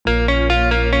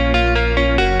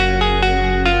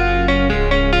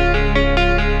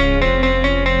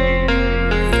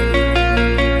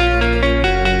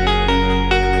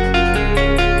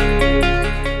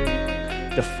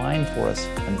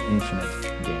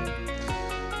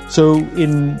So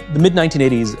in the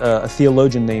mid-1980s, a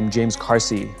theologian named James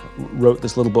Carsey wrote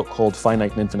this little book called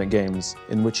Finite and Infinite Games,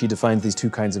 in which he defines these two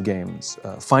kinds of games.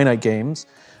 Finite games,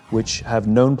 which have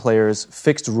known players,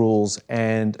 fixed rules,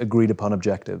 and agreed upon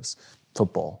objectives.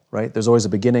 Football, right? There's always a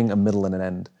beginning, a middle, and an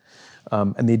end.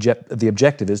 And the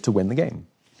objective is to win the game.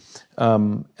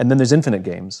 And then there's infinite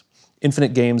games.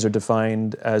 Infinite games are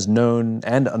defined as known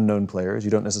and unknown players.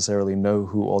 You don't necessarily know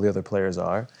who all the other players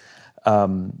are.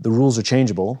 The rules are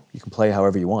changeable. You can play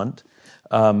however you want.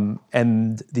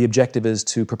 And the objective is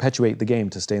to perpetuate the game,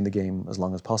 to stay in the game as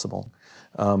long as possible.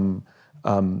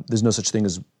 There's no such thing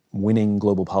as winning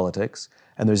global politics,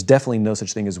 and there's definitely no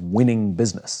such thing as winning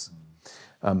business.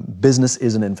 Business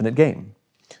is an infinite game.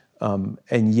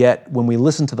 And yet, when we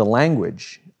listen to the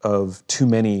language of too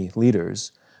many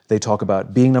leaders, they talk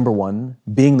about being number one,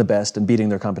 being the best, and beating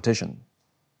their competition.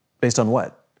 Based on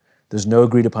what? There's no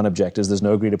agreed upon objectives, there's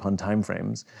no agreed upon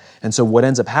timeframes. And so what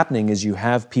ends up happening is you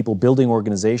have people building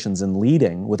organizations and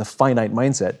leading with a finite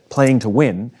mindset, playing to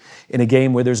win, in a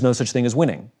game where there's no such thing as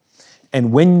winning.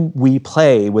 And when we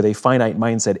play with a finite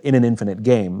mindset in an infinite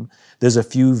game, there's a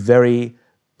few very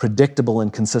predictable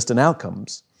and consistent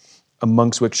outcomes,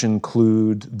 amongst which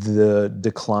include the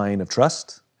decline of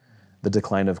trust, the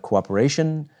decline of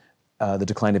cooperation, the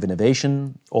decline of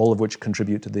innovation, all of which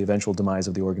contribute to the eventual demise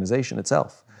of the organization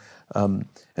itself.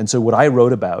 And so what I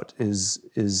wrote about is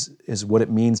what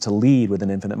it means to lead with an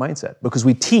infinite mindset, because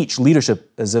we teach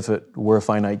leadership as if it were a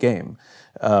finite game.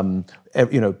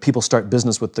 People start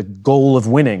business with the goal of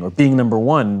winning or being number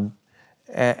one,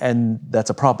 and that's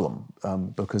a problem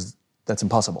because that's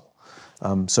impossible.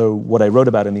 So what I wrote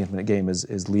about in The Infinite Game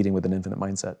is leading with an infinite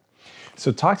mindset.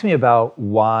 So talk to me about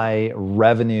why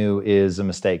revenue is a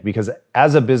mistake, because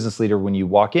as a business leader, when you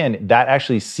walk in, that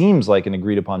actually seems like an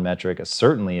agreed upon metric.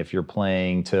 Certainly if you're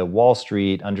playing to Wall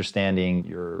Street, understanding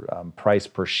your price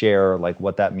per share, like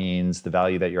what that means, the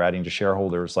value that you're adding to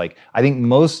shareholders. Like, I think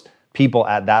most people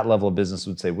at that level of business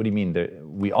would say, what do you mean?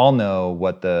 We all know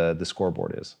what the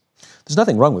scoreboard is. There's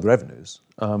nothing wrong with revenues.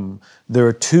 There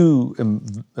are two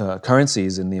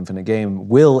currencies in the infinite game,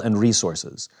 will and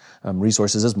resources.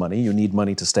 Resources is money. You need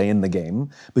money to stay in the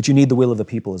game, but you need the will of the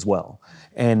people as well.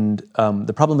 And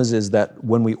the problem is that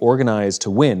when we organize to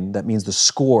win, that means the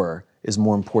score is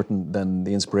more important than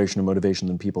the inspiration and motivation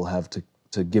that people have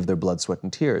to give their blood, sweat,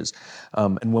 and tears.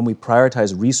 And when we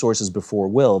prioritize resources before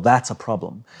will, that's a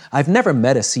problem. I've never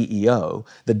met a CEO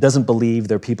that doesn't believe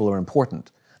their people are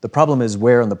important. The problem is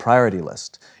where on the priority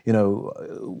list. You've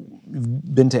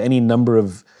been to any number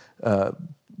of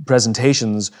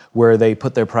presentations where they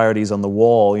put their priorities on the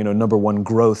wall. Number one,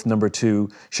 growth. Number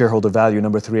two, shareholder value.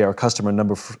 Number three, our customer.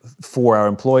 Number four, our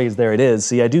employees. There it is.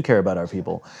 See, I do care about our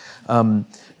people. And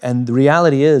the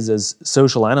reality is, as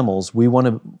social animals, we want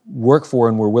to work for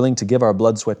and we're willing to give our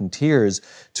blood, sweat, and tears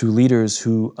to leaders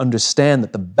who understand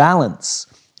that the balance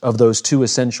of those two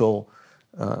essential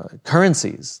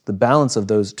currencies, the balance of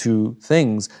those two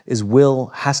things is will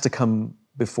has to come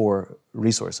before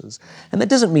resources. And that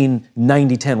doesn't mean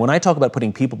 90-10. When I talk about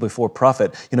putting people before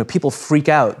profit, people freak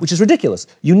out, which is ridiculous.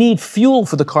 You need fuel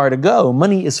for the car to go.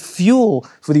 Money is fuel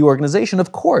for the organization,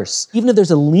 of course. Even if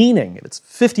there's a leaning, if it's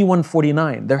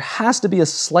 51-49, there has to be a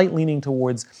slight leaning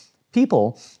towards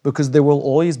people, because there will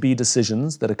always be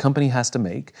decisions that a company has to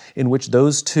make in which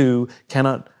those two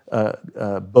cannot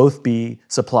both be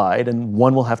supplied, and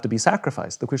one will have to be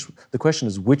sacrificed. The question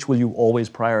is, which will you always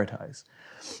prioritize?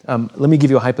 Let me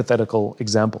give you a hypothetical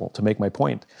example to make my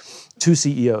point. Two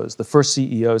CEOs. The first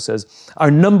CEO says, our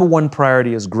number one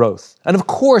priority is growth. And of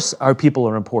course our people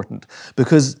are important,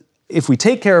 because if we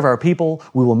take care of our people,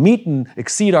 we will meet and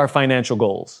exceed our financial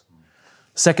goals.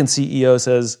 Second CEO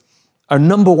says, our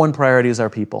number one priority is our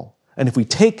people. And if we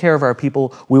take care of our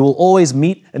people, we will always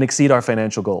meet and exceed our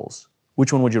financial goals.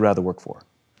 Which one would you rather work for?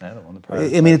 I don't want to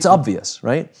prioritize. I mean, it's obvious,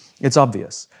 right? It's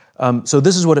obvious. So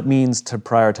this is what it means to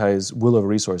prioritize will over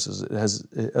resources. It has,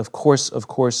 of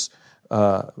course,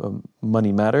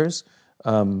 money matters,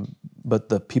 but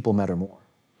the people matter more.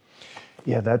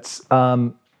 Yeah, that's.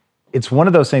 It's one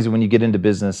of those things that when you get into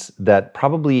business that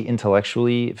probably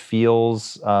intellectually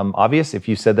feels obvious. If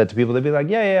you said that to people, they'd be like,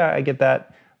 yeah, I get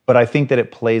that. But I think that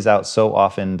it plays out so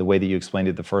often the way that you explained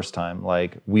it the first time.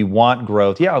 Like, we want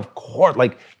growth. Yeah, of course.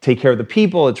 Like, take care of the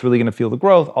people. It's really going to fuel the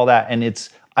growth, all that. And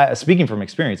it's, speaking from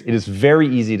experience, it is very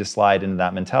easy to slide into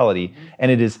that mentality.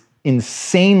 And it is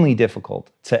insanely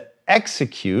difficult to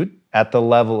execute at the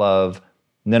level of,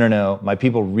 no, my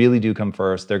people really do come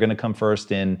first. They're going to come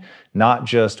first in not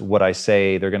just what I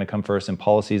say. They're going to come first in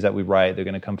policies that we write. They're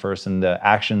going to come first in the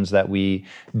actions that we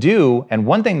do. And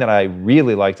one thing that I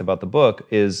really liked about the book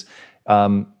is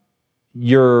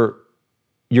you're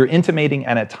you're intimating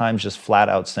and at times just flat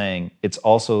out saying it's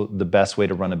also the best way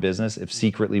to run a business if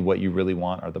secretly what you really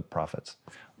want are the profits.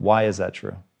 Why is that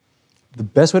true? The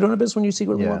best way to run a business when you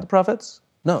secretly want the profits?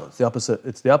 No, it's the opposite.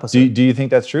 It's the opposite. Do you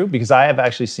think that's true? Because I have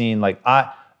actually seen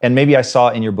and maybe I saw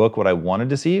in your book what I wanted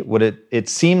to see. What it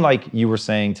seemed like you were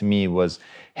saying to me was,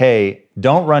 hey,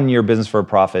 don't run your business for a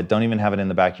profit. Don't even have it in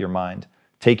the back of your mind.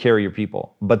 Take care of your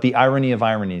people. But the irony of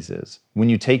ironies is when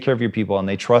you take care of your people and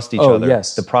they trust each other,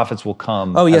 the profits will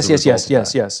come. Oh, yes.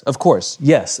 Of course.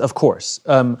 Yes, of course.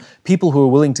 People who are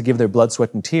willing to give their blood,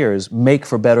 sweat, and tears make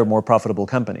for better, more profitable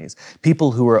companies.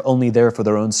 People who are only there for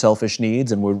their own selfish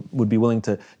needs and would be willing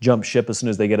to jump ship as soon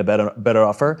as they get a better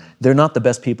offer, they're not the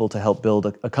best people to help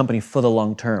build a company for the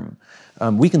long term.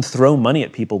 We can throw money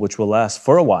at people which will last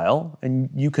for a while, and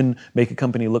you can make a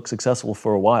company look successful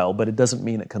for a while, but it doesn't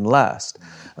mean it can last.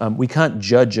 We can't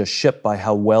judge a ship by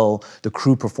how well the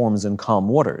crew performs in calm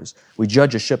waters. We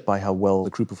judge a ship by how well the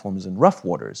crew performs in rough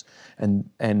waters. And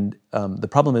the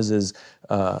problem is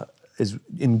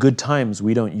in good times,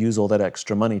 we don't use all that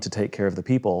extra money to take care of the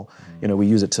people. We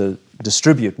use it to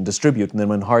distribute, and then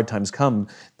when hard times come,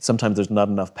 sometimes there's not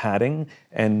enough padding,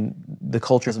 and the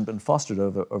culture hasn't been fostered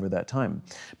over that time.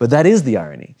 But that is the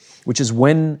irony, which is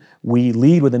when we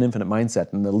lead with an infinite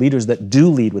mindset, and the leaders that do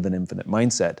lead with an infinite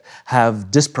mindset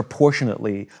have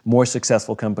disproportionately more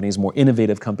successful companies, more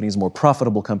innovative companies, more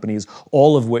profitable companies,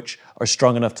 all of which are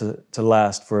strong enough to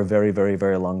last for a very, very,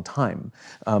 very long time.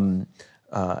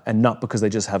 And not because they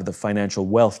just have the financial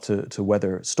wealth to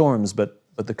weather storms, but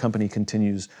the company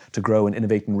continues to grow and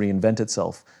innovate and reinvent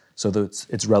itself so that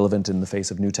it's relevant in the face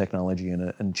of new technology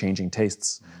and changing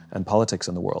tastes and politics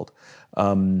in the world.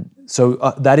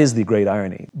 So that is the great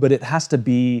irony. But it has to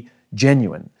be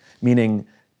genuine, meaning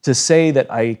to say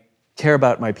that I care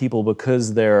about my people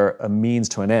because they're a means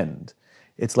to an end.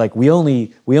 It's like we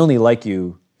only like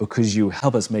you because you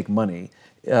help us make money.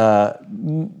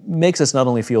 Makes us not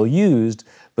only feel used,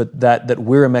 but that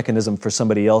we're a mechanism for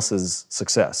somebody else's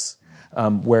success.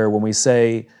 Where when we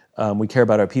say we care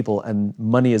about our people and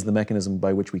money is the mechanism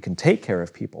by which we can take care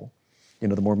of people,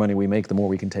 the more money we make, the more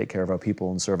we can take care of our people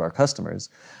and serve our customers,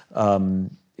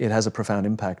 it has a profound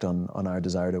impact on our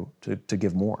desire to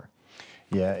give more.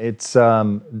 Yeah, it's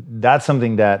that's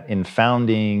something that in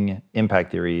founding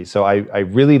Impact Theory, so I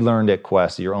really learned at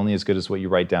Quest, you're only as good as what you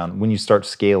write down when you start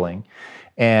scaling.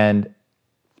 And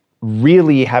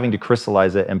really having to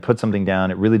crystallize it and put something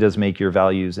down, it really does make your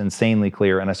values insanely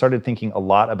clear. And I started thinking a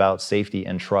lot about safety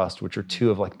and trust, which are two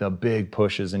of the big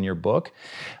pushes in your book.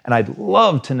 And I'd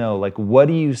love to know, what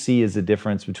do you see as the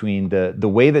difference between the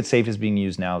way that safe is being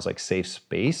used now is safe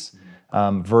space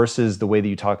versus the way that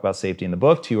you talk about safety in the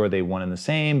book? Are they one and the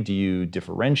same? Do you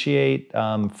differentiate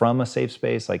from a safe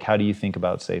space? How do you think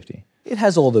about safety? It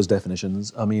has all those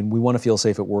definitions. I mean, we want to feel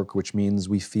safe at work, which means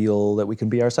we feel that we can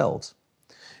be ourselves.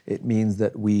 It means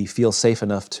that we feel safe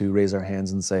enough to raise our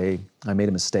hands and say, I made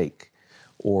a mistake,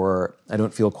 or I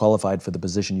don't feel qualified for the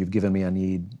position you've given me, I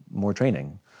need more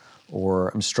training, or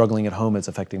I'm struggling at home, it's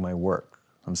affecting my work,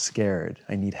 I'm scared,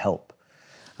 I need help.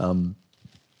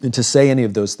 And to say any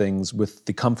of those things with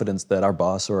the confidence that our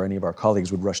boss or any of our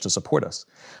colleagues would rush to support us.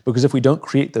 Because if we don't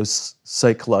create those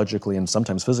psychologically and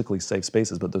sometimes physically safe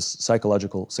spaces, but those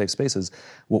psychological safe spaces,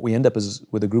 what we end up is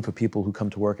with a group of people who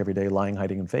come to work every day lying,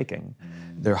 hiding, and faking.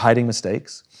 They're hiding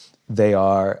mistakes. They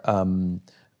are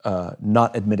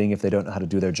not admitting if they don't know how to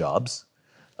do their jobs.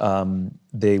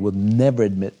 They will never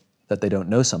admit that they don't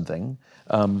know something,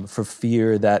 for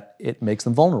fear that it makes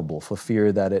them vulnerable, for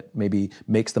fear that it maybe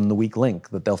makes them the weak link,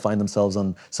 that they'll find themselves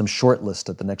on some short list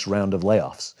at the next round of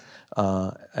layoffs.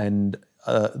 And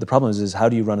the problem is how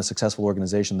do you run a successful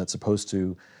organization that's supposed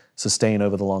to sustain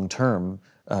over the long term,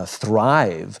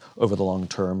 thrive over the long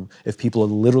term, if people are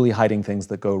literally hiding things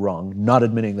that go wrong, not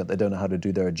admitting that they don't know how to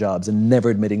do their jobs, and never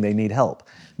admitting they need help?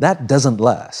 That doesn't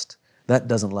last. That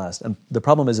doesn't last. And the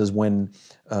problem is when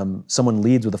someone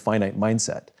leads with a finite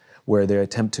mindset, where they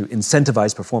attempt to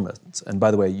incentivize performance, and by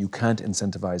the way, you can't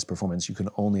incentivize performance, you can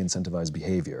only incentivize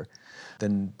behavior,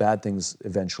 then bad things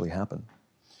eventually happen.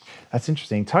 That's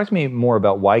interesting. Talk to me more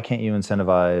about why can't you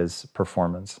incentivize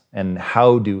performance, and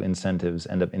how do incentives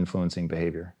end up influencing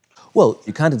behavior? Well,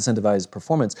 you can't incentivize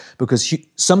performance because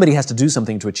somebody has to do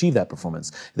something to achieve that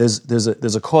performance.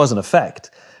 There's a cause and effect.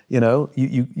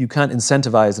 You can't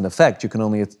incentivize an effect. You can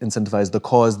only incentivize the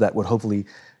cause that would hopefully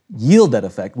yield that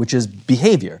effect, which is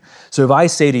behavior. So if I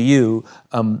say to you,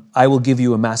 I will give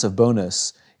you a massive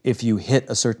bonus if you hit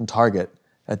a certain target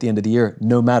at the end of the year,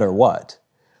 no matter what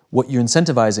you're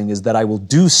incentivizing is that I will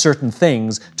do certain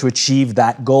things to achieve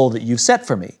that goal that you've set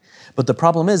for me. But the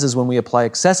problem is when we apply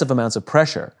excessive amounts of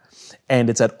pressure and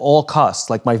it's at all costs,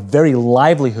 like my very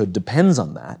livelihood depends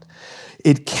on that,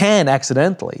 it can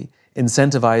accidentally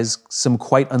incentivize some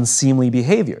quite unseemly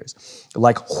behaviors,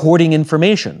 like hoarding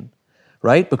information,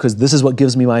 right? Because this is what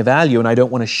gives me my value, and I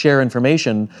don't want to share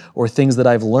information or things that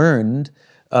I've learned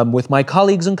with my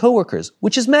colleagues and coworkers,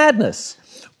 which is madness.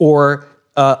 Or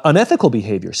unethical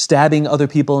behavior, stabbing other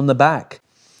people in the back.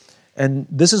 And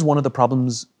this is one of the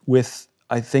problems with,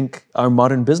 I think, our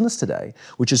modern business today,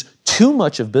 which is too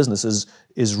much of business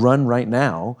is run right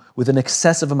now with an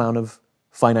excessive amount of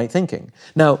finite thinking.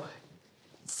 Now,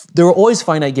 there are always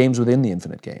finite games within the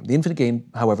infinite game. The infinite game,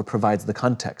 however, provides the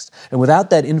context. And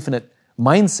without that infinite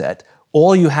mindset,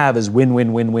 all you have is win,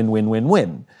 win, win, win, win, win,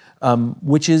 win,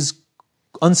 which is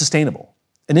unsustainable.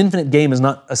 An infinite game is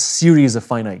not a series of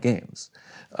finite games.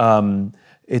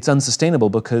 It's unsustainable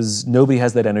because nobody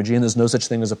has that energy, and there's no such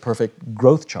thing as a perfect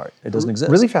growth chart. It doesn't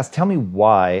exist. Really fast, tell me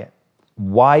why.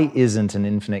 Why isn't an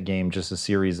infinite game just a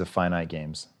series of finite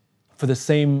games? For the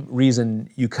same reason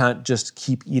you can't just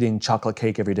keep eating chocolate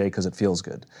cake every day because it feels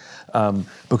good.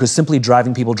 Because simply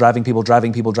driving people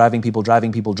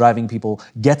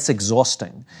gets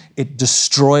exhausting. It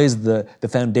destroys the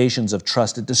foundations of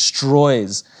trust. It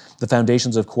destroys the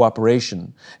foundations of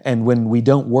cooperation. And when we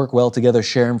don't work well together,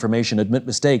 share information, admit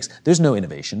mistakes, there's no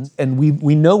innovation. And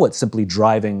we know what simply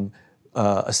driving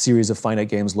a series of finite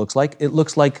games looks like. It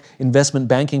looks like investment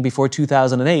banking before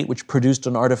 2008, which produced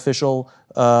an artificial,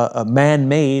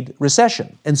 man-made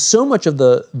recession. And so much of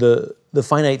the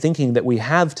finite thinking that we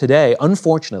have today,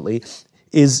 unfortunately,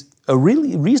 is a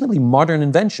really reasonably modern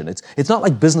invention. It's not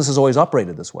like business has always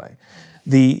operated this way.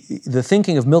 The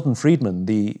thinking of Milton Friedman,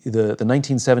 the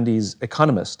 1970s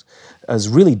economist, has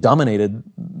really dominated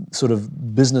sort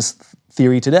of business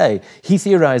theory today. He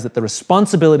theorized that the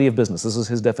responsibility of business, this is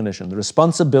his definition, the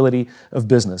responsibility of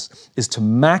business is to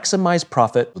maximize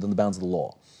profit within the bounds of the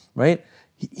law, right?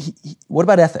 What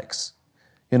about ethics?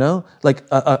 You know, like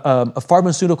a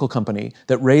pharmaceutical company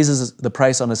that raises the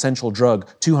price on essential drug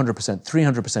 200%,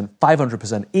 300%,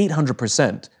 500%,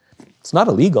 800%, it's not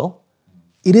illegal.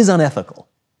 It is unethical,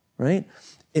 right?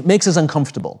 It makes us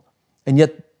uncomfortable, and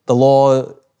yet the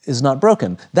law is not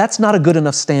broken. That's not a good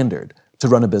enough standard to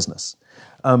run a business.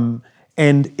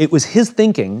 And it was his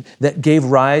thinking that gave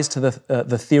rise to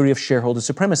the theory of shareholder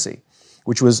supremacy,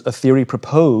 which was a theory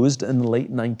proposed in the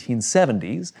late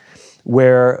 1970s,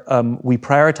 where we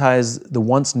prioritize the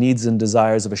wants, needs, and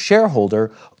desires of a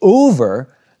shareholder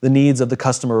over the needs of the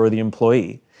customer or the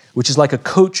employee, which is like a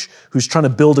coach who's trying to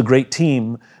build a great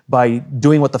team by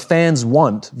doing what the fans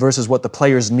want versus what the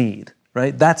players need,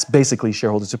 right? That's basically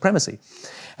shareholder supremacy.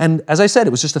 And as I said, it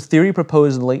was just a theory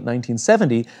proposed in the late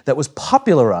 1970s that was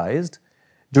popularized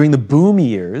during the boom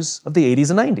years of the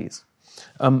 80s and 90s.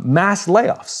 Mass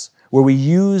layoffs, where we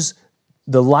use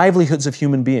the livelihoods of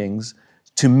human beings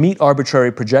to meet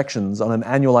arbitrary projections on an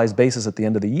annualized basis at the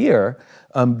end of the year,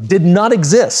 did not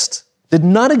exist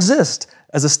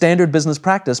as a standard business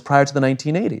practice prior to the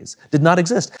 1980s. Did not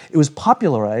exist. It was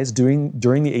popularized during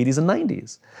the 80s and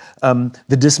 90s.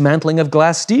 The dismantling of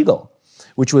Glass-Steagall,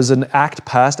 which was an act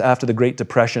passed after the Great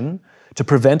Depression to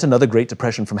prevent another Great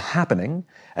Depression from happening,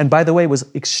 and by the way, was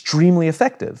extremely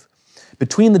effective.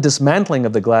 Between the dismantling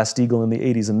of the Glass-Steagall in the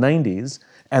 80s and 90s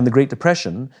and the Great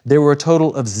Depression, there were a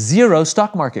total of 0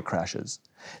 stock market crashes.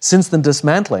 Since the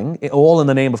dismantling, all in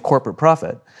the name of corporate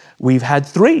profit, we've had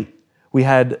 3. We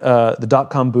had the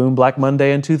dot-com boom, Black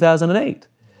Monday in 2008.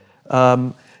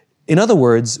 In other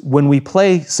words, when we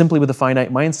play simply with a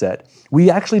finite mindset, we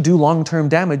actually do long-term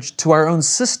damage to our own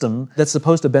system that's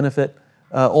supposed to benefit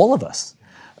all of us.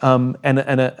 And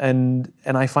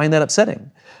I find that upsetting.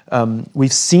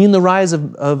 We've seen the rise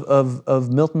of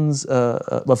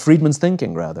Friedman's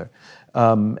thinking, rather.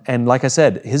 And like I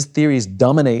said, his theories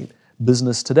dominate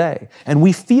business today. And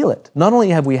we feel it. Not only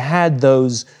have we had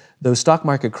those stock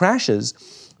market crashes,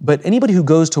 but anybody who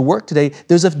goes to work today,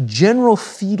 there's a general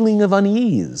feeling of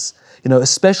unease,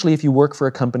 especially if you work for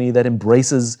a company that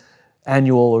embraces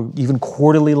annual or even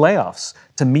quarterly layoffs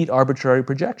to meet arbitrary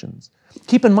projections.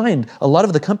 Keep in mind, a lot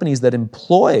of the companies that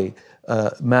employ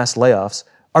mass layoffs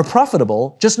are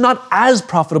profitable, just not as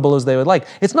profitable as they would like.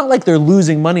 It's not like they're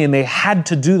losing money and they had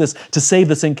to do this to save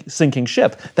the sinking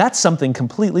ship. That's something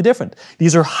completely different.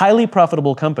 These are highly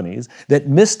profitable companies that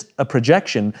missed a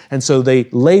projection, and so they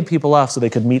laid people off so they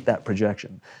could meet that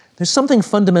projection. There's something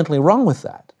fundamentally wrong with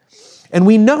that. And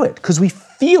we know it because we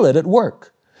feel it at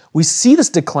work. We see this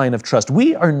decline of trust.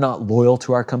 We are not loyal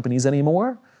to our companies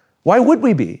anymore. Why would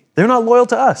we be? They're not loyal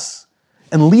to us.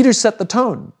 And leaders set the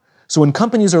tone. So when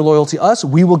companies are loyal to us,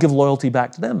 we will give loyalty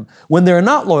back to them. When they're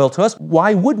not loyal to us,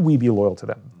 why would we be loyal to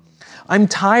them? I'm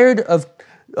tired of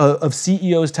of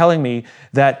CEOs telling me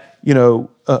that,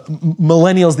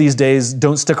 millennials these days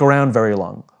don't stick around very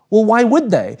long. Well, why would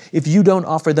they if you don't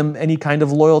offer them any kind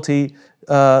of loyalty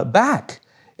back?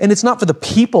 And it's not for the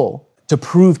people to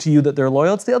prove to you that they're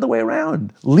loyal, it's the other way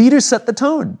around. Leaders set the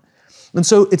tone. And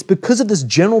so it's because of this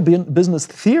general business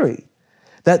theory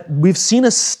that we've seen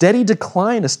a steady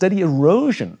decline, a steady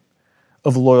erosion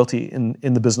of loyalty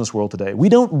in the business world today. We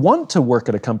don't want to work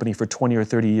at a company for 20 or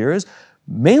 30 years,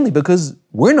 mainly because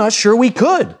we're not sure we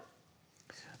could.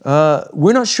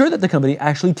 We're not sure that the company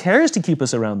actually cares to keep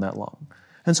us around that long.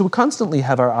 And so we constantly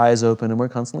have our eyes open and we're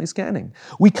constantly scanning.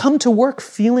 We come to work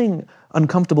feeling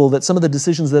uncomfortable that some of the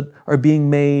decisions that are being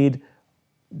made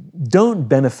don't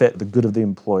benefit the good of the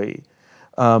employee,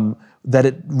 that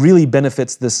it really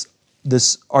benefits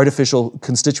this artificial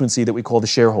constituency that we call the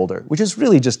shareholder, which is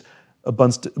really just a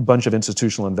bunch of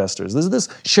institutional investors. There's this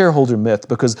shareholder myth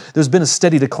because there's been a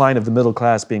steady decline of the middle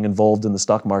class being involved in the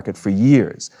stock market for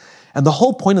years. And the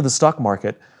whole point of the stock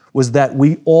market was that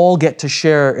we all get to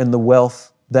share in the wealth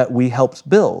that we helped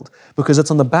build, because it's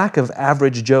on the back of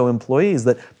average Joe employees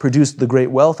that produced the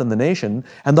great wealth in the nation.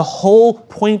 And the whole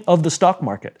point of the stock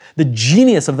market, the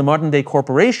genius of the modern day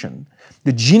corporation,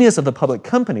 the genius of the public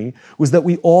company, was that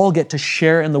we all get to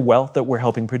share in the wealth that we're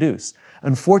helping produce.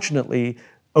 Unfortunately,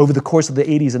 over the course of the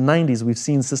 80s and 90s, we've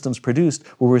seen systems produced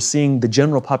where we're seeing the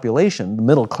general population, the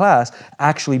middle class,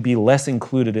 actually be less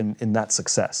included in that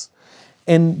success.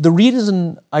 And the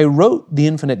reason I wrote The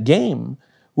Infinite Game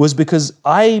was because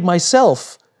I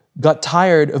myself got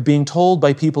tired of being told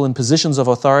by people in positions of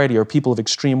authority or people of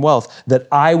extreme wealth that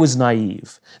I was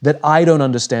naive, that I don't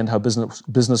understand how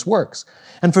business works.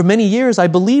 And for many years, I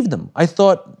believed them. I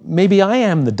thought maybe I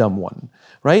am the dumb one,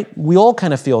 right? We all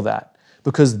kind of feel that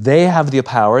because they have the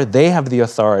power, they have the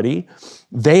authority,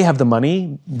 they have the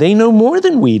money, they know more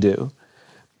than we do,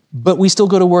 but we still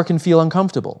go to work and feel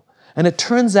uncomfortable. And it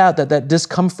turns out that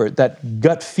discomfort, that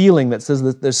gut feeling that says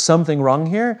that there's something wrong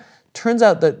here, turns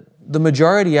out that the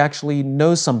majority actually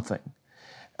knows something.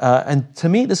 And to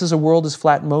me, this is a world is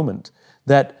flat moment,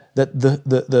 that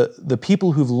the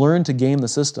people who've learned to game the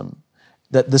system,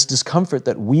 that this discomfort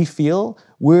that we feel,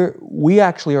 we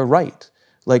actually are right.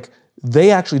 Like,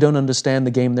 they actually don't understand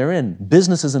the game they're in.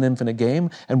 Business is an infinite game,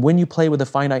 and when you play with a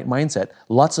finite mindset,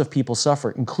 lots of people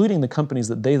suffer, including the companies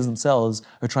that they themselves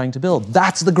are trying to build.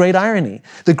 That's the great irony.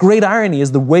 The great irony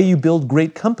is the way you build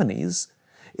great companies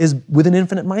is with an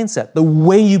infinite mindset. The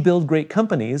way you build great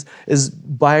companies is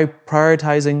by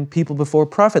prioritizing people before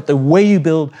profit. The way you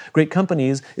build great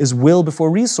companies is will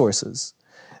before resources.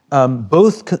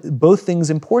 Both things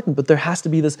important, but there has to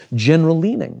be this general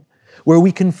leaning where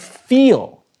we can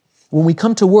feel. When we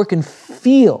come to work and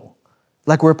feel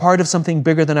like we're part of something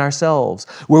bigger than ourselves,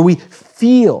 where we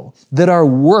feel that our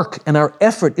work and our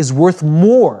effort is worth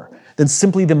more than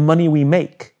simply the money we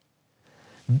make.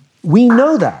 We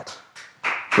know that,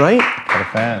 right? Got a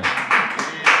fan.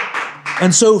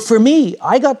 And so for me,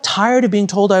 I got tired of being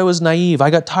told I was naive. I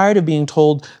got tired of being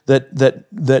told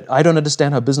that I don't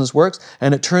understand how business works.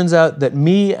 And it turns out that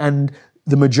me and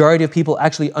the majority of people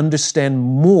actually understand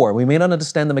more. We may not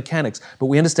understand the mechanics, but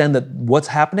we understand that what's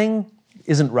happening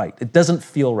isn't right. It doesn't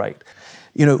feel right.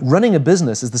 Running a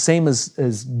business is the same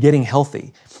as getting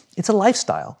healthy. It's a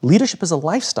lifestyle. Leadership is a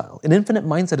lifestyle. An infinite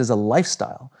mindset is a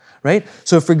lifestyle, right?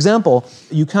 So for example,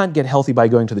 you can't get healthy by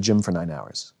going to the gym for 9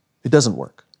 hours. It doesn't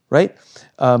work, right?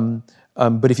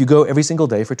 But if you go every single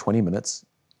day for 20 minutes,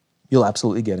 you'll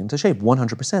absolutely get into shape,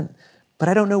 100%. But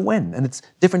I don't know when, and it's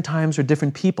different times for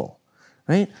different people.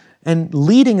 Right? And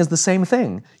leading is the same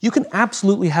thing. You can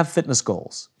absolutely have fitness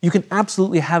goals. You can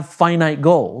absolutely have finite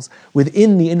goals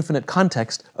within the infinite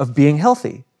context of being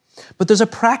healthy. But there's a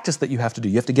practice that you have to do.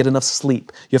 You have to get enough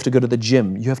sleep. You have to go to the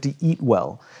gym. You have to eat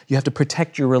well. You have to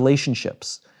protect your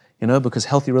relationships, because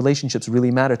healthy relationships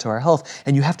really matter to our health.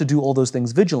 And you have to do all those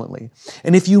things vigilantly.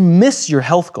 And if you miss your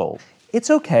health goal,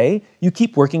 it's okay. You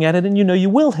keep working at it and you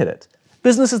will hit it.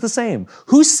 Business is the same.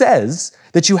 Who says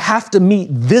that you have to meet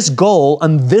this goal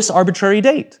on this arbitrary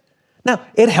date? Now,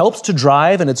 it helps to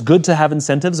drive and it's good to have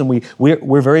incentives and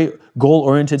we're very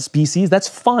goal-oriented species. That's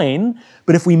fine.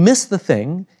 But if we miss the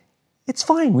thing, it's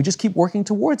fine. We just keep working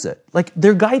towards it. Like,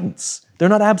 they're guidance. They're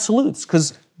not absolutes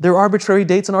because they're arbitrary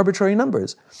dates and arbitrary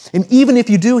numbers. And even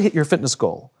if you do hit your fitness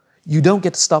goal, you don't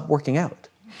get to stop working out.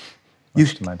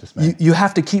 You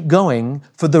have to keep going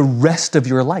for the rest of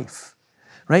your life.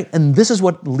 Right? And this is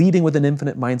what leading with an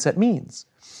infinite mindset means.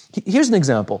 Here's an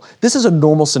example. This is a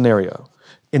normal scenario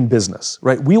in business,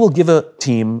 right? We will give a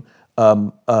team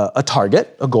a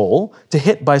target, a goal, to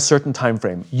hit by a certain time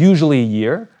frame, usually a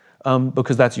year,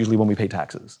 because that's usually when we pay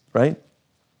taxes, right?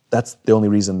 That's the only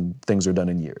reason things are done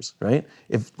in years, right?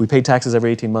 If we pay taxes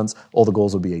every 18 months, all the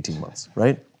goals would be 18 months,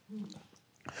 right?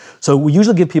 So we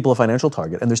usually give people a financial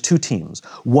target, and there's two teams.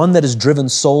 One that is driven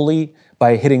solely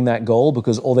by hitting that goal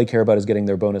because all they care about is getting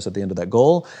their bonus at the end of that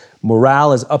goal.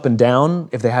 Morale is up and down.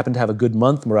 If they happen to have a good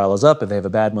month, morale is up. If they have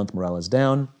a bad month, morale is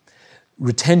down.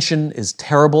 Retention is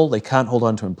terrible. They can't hold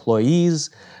on to employees.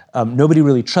 Nobody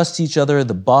really trusts each other.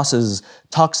 The boss is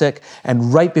toxic.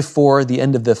 And right before the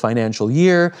end of the financial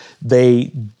year,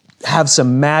 they have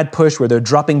some mad push where they're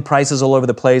dropping prices all over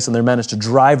the place and they manage to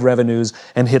drive revenues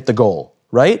and hit the goal,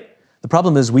 right? The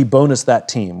problem is we bonus that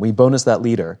team. We bonus that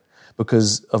leader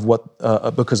because of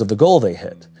the goal they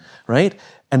hit, right?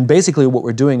 And basically what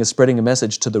we're doing is spreading a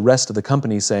message to the rest of the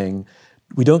company saying,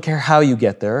 we don't care how you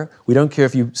get there. We don't care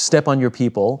if you step on your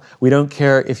people. We don't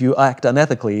care if you act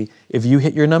unethically. If you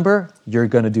hit your number, you're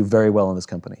going to do very well in this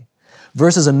company.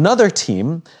 Versus another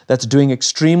team that's doing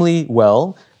extremely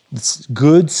well, it's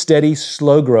good, steady,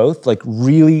 slow growth, like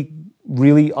really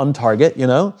on target,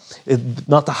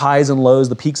 not the highs and lows,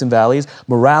 the peaks and valleys.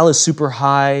 Morale is super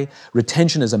high.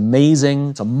 Retention is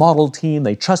amazing. It's a model team.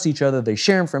 They trust each other. They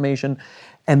share information.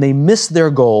 And they miss their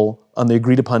goal on the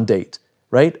agreed upon date,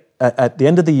 right? At the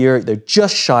end of the year, they're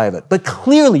just shy of it. But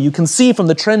clearly, you can see from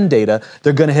the trend data,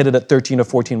 they're going to hit it at 13 or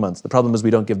 14 months. The problem is we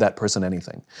don't give that person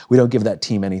anything. We don't give that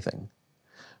team anything,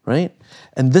 right?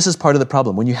 And this is part of the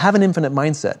problem. When you have an infinite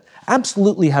mindset,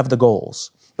 absolutely have the goals,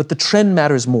 but the trend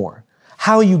matters more.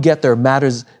 How you get there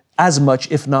matters as much,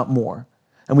 if not more.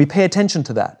 And we pay attention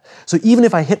to that. So even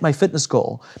if I hit my fitness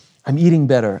goal, I'm eating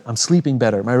better, I'm sleeping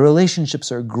better, my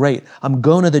relationships are great, I'm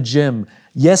going to the gym.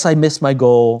 Yes, I missed my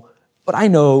goal, but I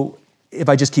know if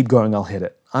I just keep going, I'll hit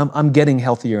it. I'm getting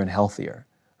healthier and healthier,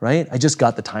 right? I just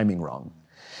got the timing wrong.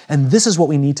 And this is what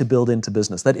we need to build into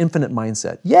business, that infinite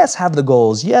mindset. Yes, have the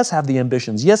goals. Yes, have the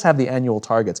ambitions. Yes, have the annual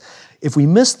targets. If we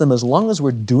miss them, as long as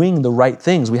we're doing the right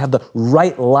things, we have the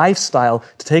right lifestyle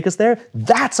to take us there,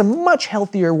 that's a much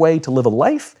healthier way to live a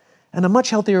life and a much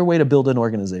healthier way to build an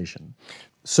organization.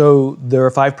 So there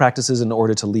are 5 practices in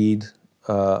order to lead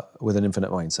with an infinite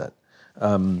mindset.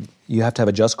 You have to have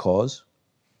a just cause.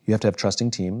 You have to have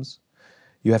trusting teams.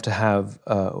 You have to have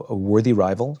a worthy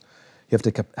rival. You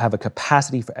have to have a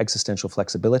capacity for existential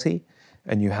flexibility,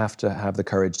 and you have to have the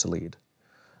courage to lead.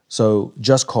 So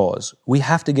just cause. We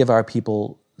have to give our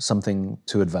people something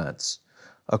to advance,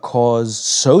 a cause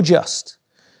so just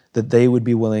that they would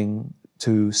be willing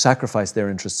to sacrifice their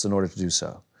interests in order to do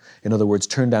so. In other words,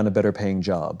 turn down a better paying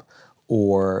job,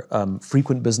 or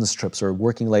frequent business trips, or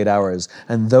working late hours.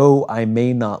 And though I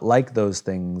may not like those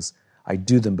things, I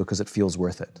do them because it feels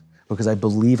worth it, because I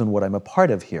believe in what I'm a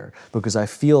part of here, because I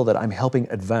feel that I'm helping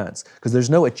advance. Because there's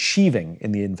no achieving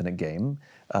in the infinite game.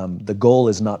 The goal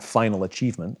is not final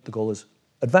achievement. The goal is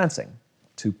advancing,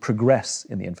 to progress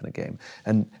in the infinite game.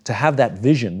 And to have that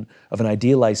vision of an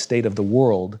idealized state of the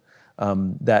world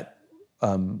that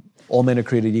all men are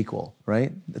created equal,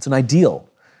 right? It's an ideal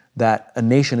that a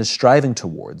nation is striving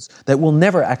towards, that will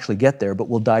never actually get there, but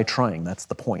will die trying. That's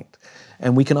the point.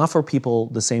 And we can offer people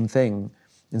the same thing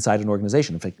inside an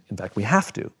organization. In fact, we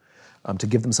have to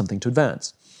give them something to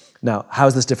advance. Now, how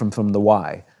is this different from the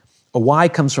why? A why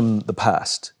comes from the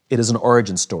past. It is an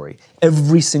origin story.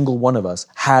 Every single one of us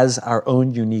has our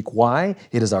own unique why.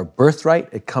 It is our birthright.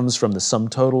 It comes from the sum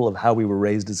total of how we were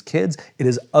raised as kids. It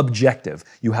is objective.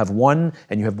 You have one,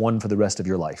 and you have one for the rest of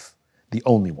your life. The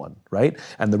only one, right?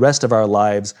 And the rest of our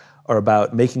lives are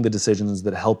about making the decisions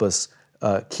that help us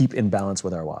keep in balance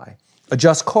with our why. A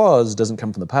just cause doesn't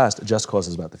come from the past. A just cause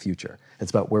is about the future. It's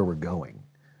about where we're going,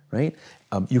 right?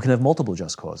 You can have multiple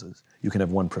just causes. You can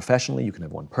have one professionally, you can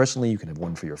have one personally, you can have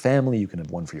one for your family, you can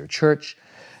have one for your church,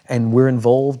 and we're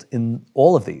involved in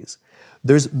all of these.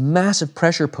 There's massive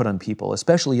pressure put on people,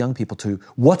 especially young people, to,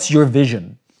 what's your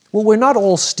vision? Well, we're not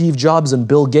all Steve Jobs and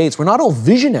Bill Gates. We're not all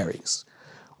visionaries.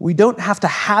 We don't have to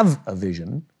have a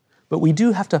vision, but we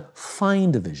do have to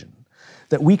find a vision,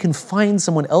 that we can find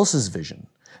someone else's vision.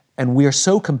 And we are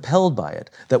so compelled by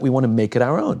it that we want to make it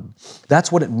our own.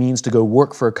 That's what it means to go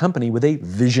work for a company with a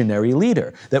visionary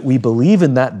leader, that we believe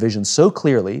in that vision so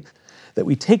clearly that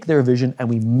we take their vision and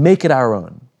we make it our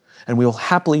own. And we will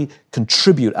happily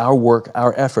contribute our work,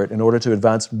 our effort, in order to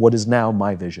advance what is now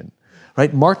my vision.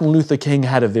 Right? Martin Luther King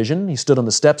had a vision. He stood on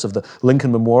the steps of the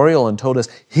Lincoln Memorial and told us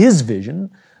his vision,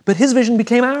 but his vision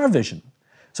became our vision.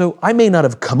 So I may not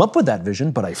have come up with that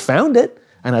vision, but I found it,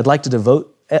 and I'd like to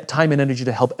devote time and energy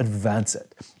to help advance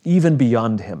it, even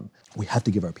beyond him. We have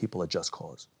to give our people a just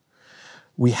cause.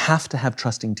 We have to have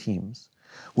trusting teams.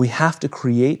 We have to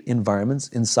create environments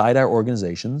inside our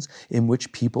organizations in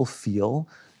which people feel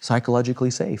psychologically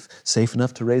safe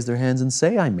enough to raise their hands and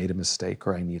say, I made a mistake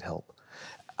or I need help.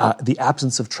 The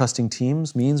absence of trusting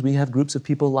teams means we have groups of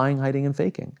people lying, hiding, and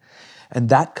faking. And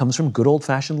that comes from good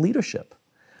old-fashioned leadership.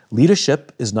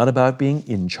 Leadership is not about being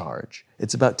in charge.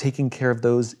 It's about taking care of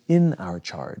those in our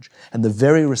charge. And the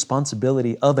very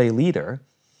responsibility of a leader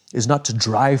is not to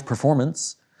drive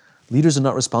performance. Leaders are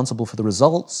not responsible for the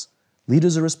results.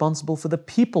 Leaders are responsible for the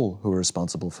people who are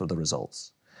responsible for the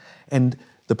results. And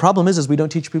the problem is we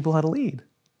don't teach people how to lead,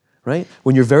 right?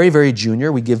 When you're very, very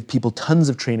junior, we give people tons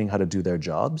of training how to do their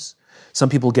jobs. Some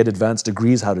people get advanced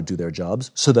degrees how to do their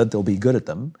jobs so that they'll be good at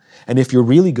them. And if you're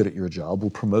really good at your job,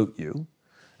 we'll promote you.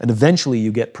 And eventually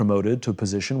you get promoted to a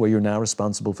position where you're now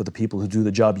responsible for the people who do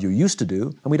the job you used to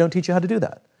do, and we don't teach you how to do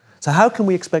that. So how can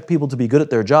we expect people to be good at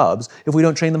their jobs if we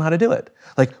don't train them how to do it?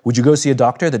 Like, would you go see a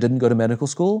doctor that didn't go to medical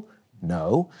school?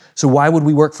 No. So why would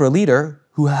we work for a leader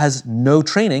who has no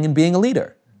training in being a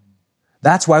leader?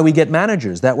 That's why we get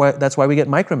managers. That's why we get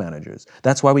micromanagers.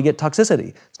 That's why we get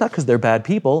toxicity. It's not because they're bad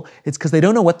people. It's because they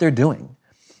don't know what they're doing.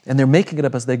 And they're making it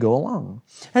up as they go along.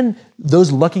 And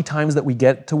those lucky times that we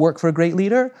get to work for a great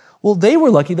leader, well, they were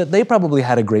lucky that they probably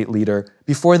had a great leader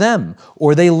before them,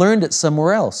 or they learned it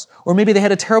somewhere else, or maybe they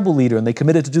had a terrible leader and they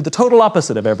committed to do the total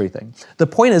opposite of everything. The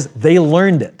point is, they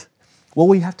learned it. Well,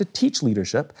 we have to teach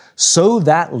leadership so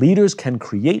that leaders can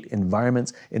create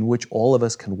environments in which all of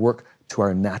us can work to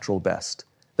our natural best.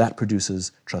 That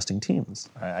produces trusting teams.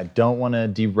 I don't want to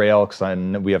derail because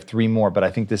we have 3 more, but I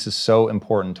think this is so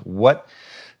important. What,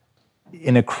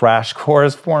 in a crash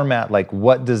course format, like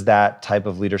what does that type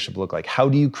of leadership look like? How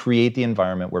do you create the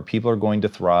environment where people are going to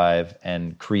thrive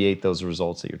and create those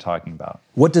results that you're talking about?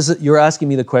 You're asking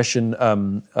me the question,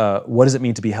 what does it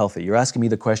mean to be healthy? You're asking me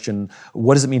the question,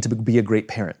 what does it mean to be a great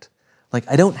parent? Like,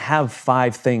 I don't have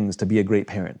 5 things to be a great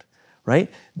parent,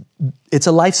 right? It's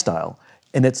a lifestyle.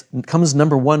 And it comes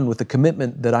number 1 with the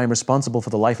commitment that I'm responsible for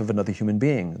the life of another human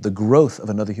being, the growth of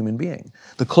another human being.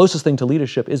 The closest thing to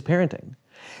leadership is parenting.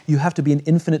 You have to be an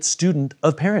infinite student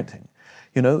of parenting.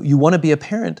 You know, you want to be a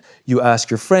parent, you ask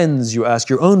your friends, you ask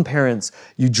your own parents,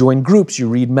 you join groups, you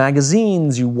read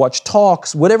magazines, you watch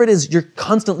talks, whatever it is, you're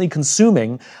constantly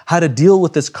consuming how to deal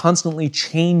with this constantly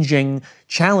changing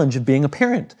challenge of being a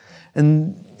parent.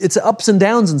 And it's ups and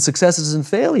downs and successes and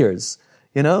failures.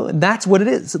 You know, and that's what it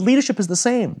is. Leadership is the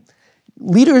same.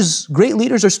 Great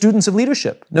leaders are students of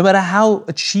leadership. No matter how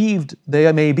achieved they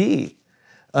may be,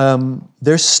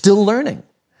 they're still learning.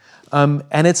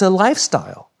 And it's a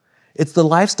lifestyle. It's the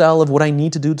lifestyle of what I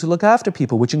need to do to look after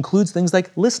people, which includes things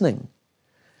like listening,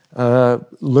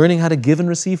 learning how to give and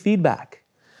receive feedback,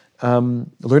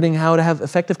 learning how to have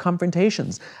effective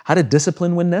confrontations, how to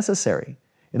discipline when necessary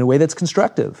in a way that's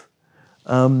constructive.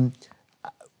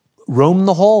 Roam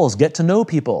the halls, get to know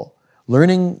people,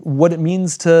 learning what it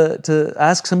means to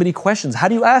ask somebody questions. How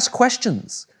do you ask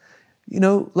questions? You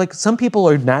know, like some people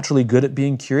are naturally good at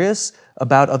being curious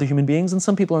about other human beings, and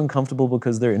some people are uncomfortable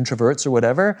because they're introverts or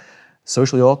whatever,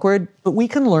 socially awkward, but we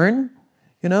can learn.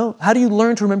 You know, how do you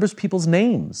learn to remember people's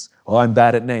names? Oh, I'm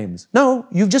bad at names. No,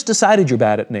 you've just decided you're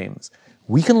bad at names.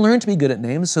 We can learn to be good at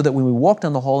names so that when we walk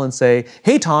down the hall and say,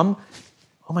 hey, Tom,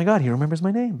 oh my God, he remembers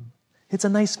my name. It's a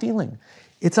nice feeling.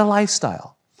 It's a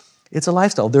lifestyle. It's a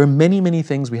lifestyle. There are many, many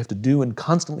things we have to do and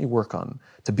constantly work on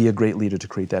to be a great leader to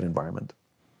create that environment.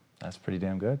 That's pretty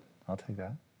damn good. I'll take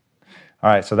that.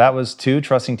 All right, so that was 2,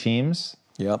 trusting teams.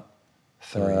 Yep.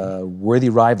 3. Worthy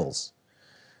rivals.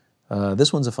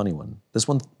 This one's a funny one. This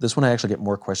one I actually get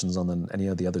more questions on than any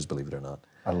of the others, believe it or not.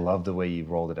 I love the way you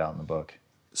rolled it out in the book.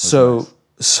 So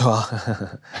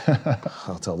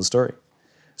I'll tell the story.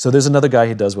 So there's another guy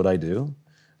who does what I do.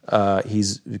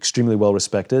 He's extremely well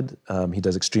respected. He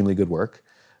does extremely good work.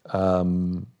 I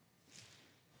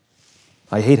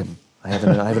hate him.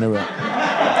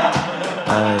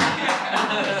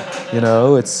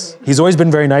 He's always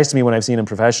been very nice to me when I've seen him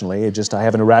professionally. I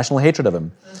have an irrational hatred of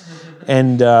him.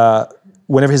 And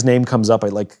whenever his name comes up,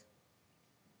 it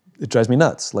drives me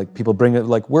nuts. Like people bring it,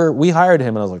 like we hired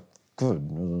him, and I was like, good.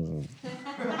 You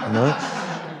know?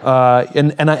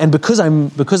 And because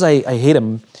I hate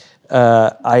him.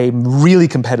 I'm really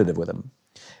competitive with him.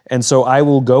 And so I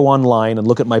will go online and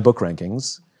look at my book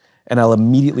rankings, and I'll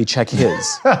immediately check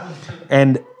his.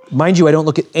 And mind you, I don't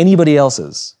look at anybody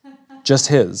else's, just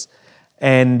his.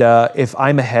 And if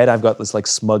I'm ahead, I've got this like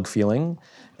smug feeling.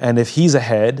 And if he's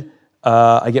ahead,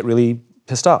 I get really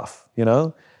pissed off, you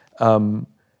know?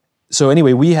 So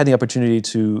anyway, we had the opportunity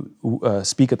to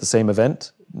speak at the same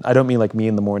event. I don't mean like me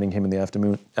in the morning, him in the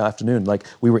afternoon. Like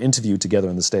we were interviewed together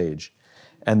on the stage.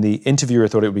 And the interviewer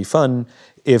thought it would be fun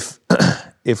if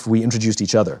we introduced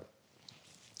each other.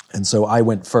 And so I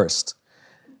went first.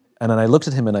 And then I looked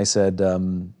at him and I said,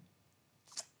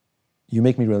 you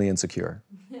make me really insecure.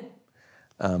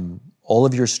 All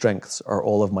of your strengths are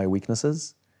all of my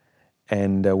weaknesses.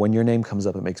 And when your name comes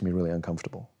up, it makes me really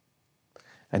uncomfortable.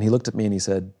 And he looked at me and he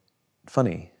said,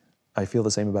 funny, I feel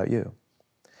the same about you.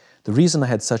 The reason I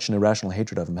had such an irrational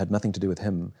hatred of him had nothing to do with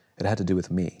him. It had to do with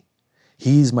me.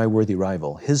 He's my worthy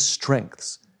rival. His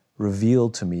strengths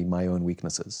revealed to me my own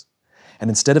weaknesses. And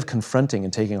instead of confronting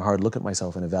and taking a hard look at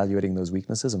myself and evaluating those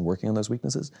weaknesses and working on those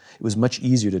weaknesses, it was much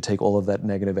easier to take all of that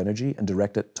negative energy and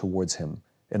direct it towards him.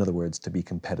 In other words, to be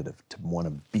competitive, to want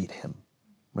to beat him,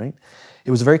 right?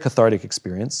 It was a very cathartic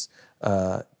experience.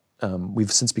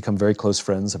 We've since become very close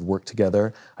friends, have worked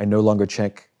together. I no longer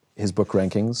check his book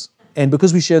rankings. And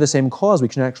because we share the same cause, we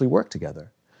can actually work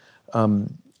together.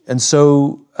 And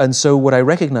so what I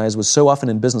recognized was so often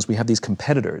in business, we have these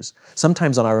competitors,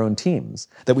 sometimes on our own teams,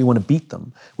 that we want to beat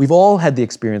them. We've all had the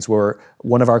experience where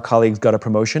one of our colleagues got a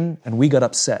promotion and we got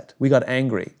upset, we got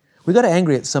angry. We got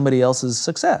angry at somebody else's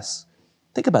success.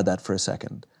 Think about that for a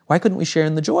second. Why couldn't we share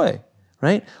in the joy,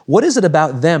 right? What is it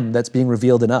about them that's being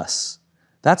revealed in us?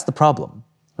 That's the problem,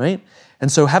 right?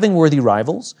 And so having worthy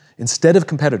rivals, instead of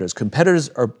competitors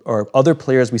are other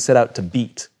players we set out to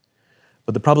beat.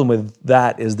 But the problem with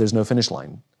that is there's no finish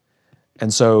line.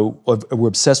 And so if we're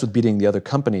obsessed with beating the other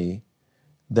company,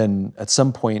 then at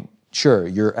some point, sure,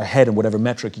 you're ahead in whatever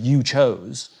metric you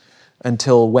chose,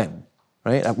 until when,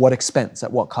 right? At what expense,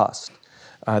 at what cost?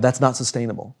 That's not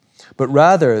sustainable. But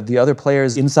rather, the other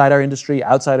players inside our industry,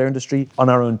 outside our industry, on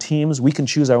our own teams, we can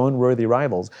choose our own worthy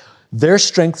rivals. Their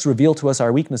strengths reveal to us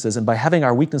our weaknesses, and by having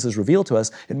our weaknesses revealed to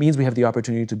us, it means we have the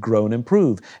opportunity to grow and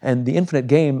improve. And the Infinite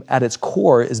Game, at its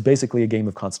core, is basically a game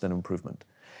of constant improvement.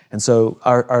 And so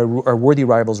our worthy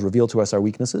rivals reveal to us our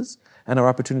weaknesses and our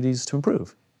opportunities to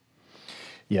improve.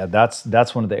 Yeah, that's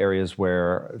one of the areas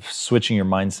where switching your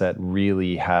mindset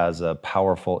really has a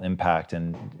powerful impact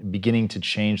and beginning to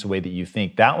change the way that you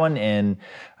think. That one, and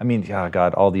I mean, oh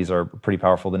God, all these are pretty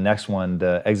powerful. The next one,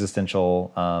 the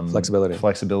existential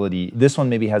flexibility. This one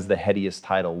maybe has the headiest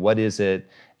title. What is it,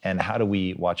 and how do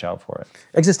we watch out for it?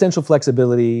 Existential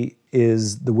flexibility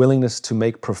is the willingness to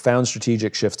make profound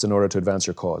strategic shifts in order to advance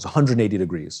your cause, 180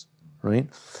 degrees, right?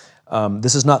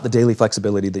 This is not the daily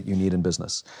flexibility that you need in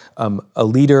business. A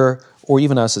leader, or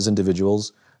even us as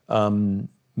individuals,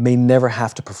 may never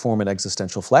have to perform an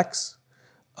existential flex,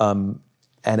 and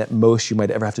at most you might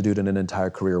ever have to do it in an entire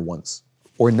career once,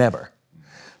 or never.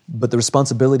 But the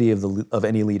responsibility of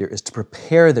any leader is to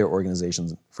prepare their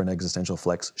organizations for an existential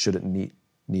flex should it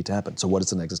need to happen. So what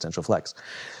is an existential flex?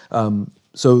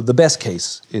 So the best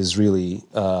case is really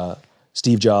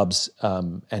Steve Jobs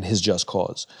and his just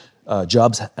cause.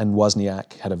 Jobs and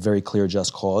Wozniak had a very clear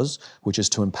just cause, which is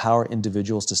to empower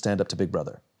individuals to stand up to Big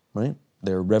Brother, right?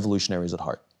 They're revolutionaries at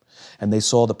heart. And they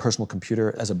saw the personal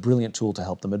computer as a brilliant tool to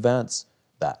help them advance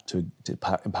that, to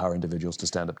empower individuals to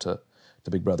stand up to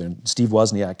Big Brother. And Steve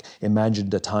Wozniak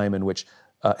imagined a time in which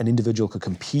an individual could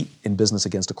compete in business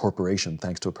against a corporation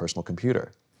thanks to a personal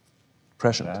computer.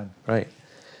 Prescient, right?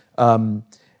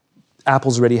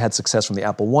 Apple's already had success from the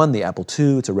Apple I, the Apple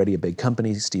II. It's already a big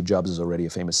company. Steve Jobs is already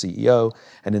a famous CEO.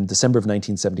 And in December of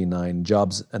 1979,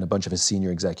 Jobs and a bunch of his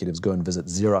senior executives go and visit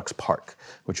Xerox PARC,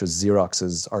 which was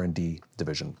Xerox's R&D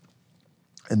division.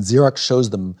 And Xerox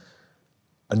shows them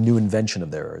a new invention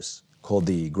of theirs called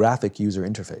the graphic user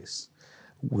interface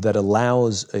that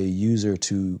allows a user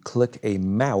to click a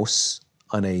mouse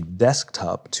on a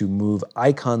desktop to move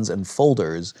icons and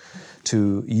folders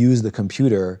to use the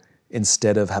computer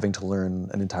instead of having to learn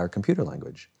an entire computer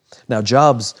language. Now,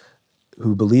 Jobs,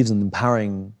 who believes in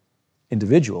empowering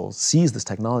individuals, sees this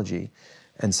technology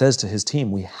and says to his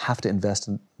team, we have to invest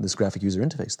in this graphic user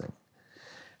interface thing.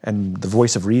 And the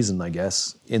voice of reason, I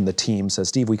guess, in the team says,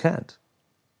 Steve, we can't.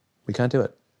 We can't do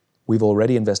it. We've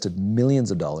already invested millions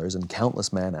of dollars and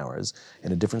countless man hours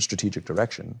in a different strategic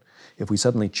direction. If we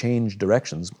suddenly change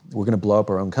directions, we're going to blow up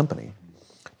our own company.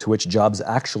 To which Jobs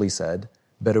actually said,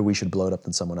 better we should blow it up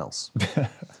than someone else.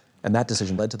 And that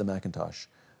decision led to the Macintosh,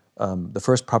 the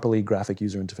first properly graphic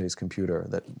user interface computer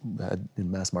that had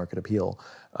mass market appeal,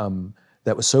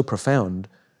 that was so profound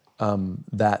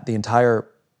that the entire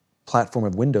platform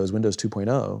of Windows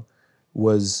 2.0,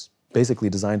 was basically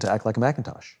designed to act like a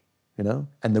Macintosh, you know?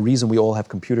 And the reason we all have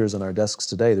computers on our desks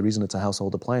today, the reason it's a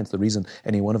household appliance, the reason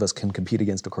any one of us can compete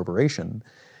against a corporation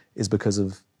is because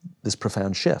of this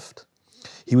profound shift.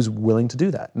 He was willing to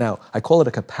do that. Now, I call it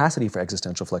a capacity for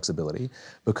existential flexibility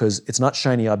because it's not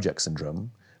shiny object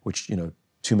syndrome, which, you know,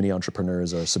 too many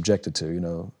entrepreneurs are subjected to, you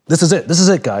know. This is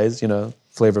it, guys, you know,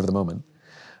 flavor of the moment.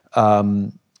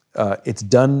 it's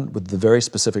done with the very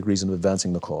specific reason of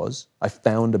advancing the cause. I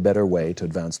found a better way to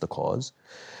advance the cause.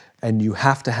 And you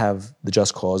have to have the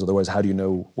just cause, otherwise how do you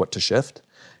know what to shift?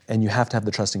 And you have to have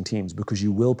the trusting teams, because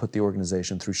you will put the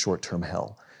organization through short-term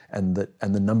hell. And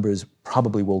the numbers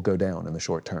probably will go down in the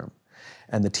short term.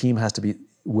 And the team has to be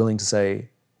willing to say,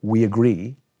 we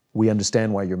agree, we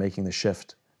understand why you're making the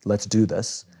shift, let's do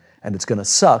this. And it's gonna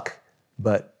suck,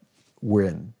 but we're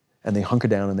in. And they hunker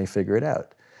down and they figure it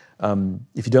out.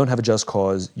 If you don't have a just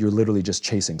cause, you're literally just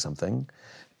chasing something.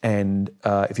 And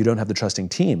if you don't have the trusting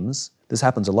teams, this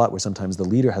happens a lot where sometimes the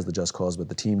leader has the just cause, but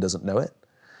the team doesn't know it.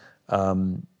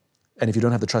 And if you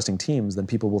don't have the trusting teams, then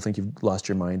people will think you've lost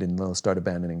your mind and they'll start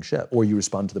abandoning ship. Or you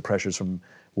respond to the pressures from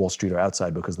Wall Street or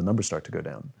outside because the numbers start to go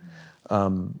down.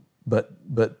 But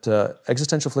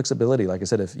existential flexibility, like I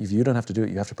said, if you don't have to do it,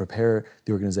 you have to prepare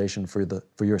the organization for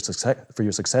your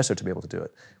successor to be able to do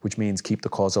it, which means keep the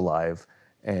cause alive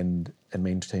and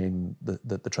maintain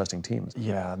the trusting teams.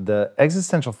 Yeah, the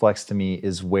existential flex to me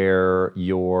is where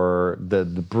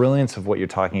the brilliance of what you're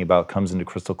talking about comes into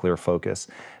crystal clear focus,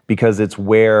 because it's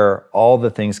where all the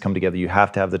things come together. You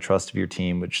have to have the trust of your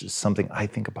team, which is something I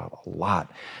think about a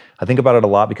lot. I think about it a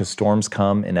lot because storms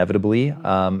come inevitably,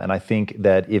 and I think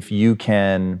that if you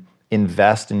can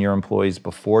invest in your employees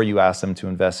before you ask them to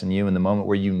invest in you, in the moment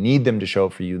where you need them to show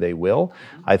up for you, they will.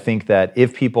 I think that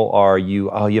if people are you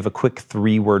have a quick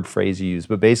 3-word phrase you use,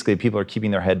 but basically people are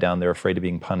keeping their head down, they're afraid of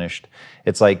being punished.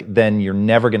 It's like, then you're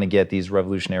never gonna get these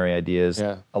revolutionary ideas.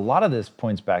 Yeah. A lot of this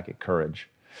points back at courage.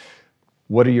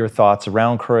 What are your thoughts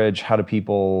around courage? How do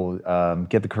people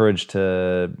get the courage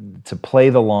to play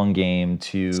the long game?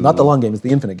 It's not the long game, it's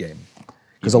the infinite game.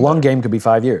 Because a long game could be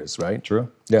 5 years, right?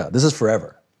 True. Yeah, this is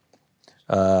forever.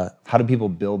 How do people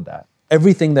build that?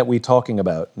 Everything that we're talking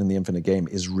about in the infinite game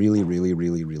is really, really,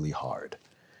 really, really hard.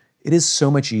 It is so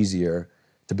much easier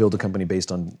to build a company based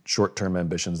on short-term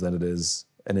ambitions than it is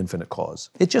an infinite cause.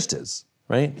 It just is,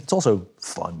 right? It's also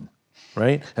fun,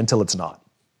 right? Until it's not.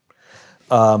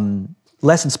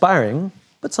 Less inspiring,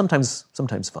 but sometimes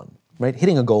fun, right?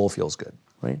 Hitting a goal feels good,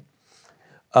 right?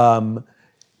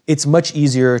 It's much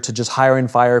easier to just hire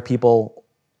and fire people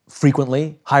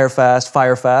frequently, hire fast,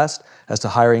 fire fast, as to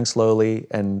hiring slowly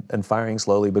and firing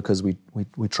slowly because we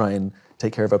try and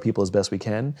take care of our people as best we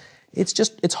can.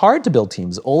 It's hard to build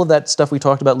teams. All of that stuff we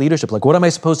talked about, leadership, like what am I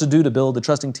supposed to do to build a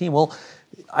trusting team? Well,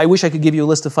 I wish I could give you a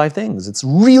list of 5 things. It's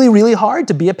really, really hard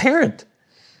to be a parent.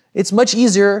 It's much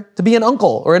easier to be an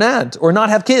uncle or an aunt or not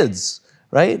have kids,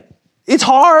 right? It's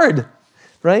hard,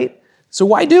 right? So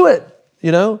why do it?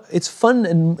 You know, it's fun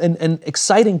and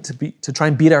exciting to try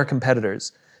and beat our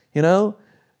competitors, you know?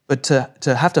 But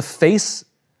to have to face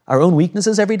our own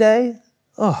weaknesses every day,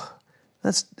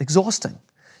 that's exhausting.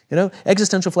 You know,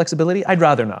 existential flexibility, I'd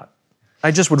rather not.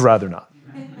 I just would rather not.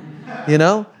 You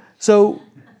know? So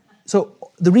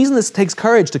the reason this takes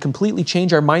courage to completely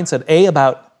change our mindset, A,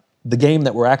 about the game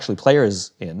that we're actually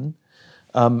players in,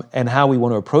 and how we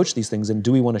want to approach these things, and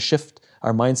do we want to shift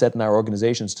our mindset in our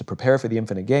organizations to prepare for the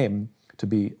infinite game, to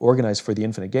be organized for the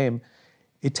infinite game,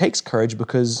 it takes courage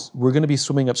because we're going to be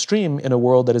swimming upstream in a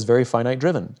world that is very finite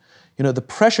driven. You know, the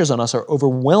pressures on us are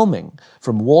overwhelming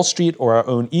from Wall Street or our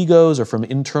own egos or from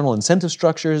internal incentive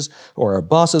structures or our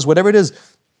bosses, whatever it is.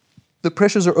 The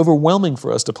pressures are overwhelming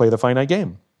for us to play the finite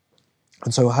game.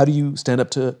 And so how do you stand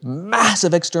up to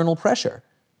massive external pressure?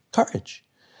 Courage.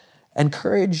 And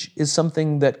courage is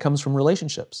something that comes from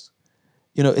relationships.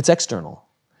 You know, it's external.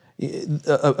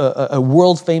 A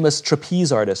world-famous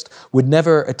trapeze artist would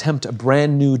never attempt a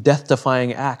brand new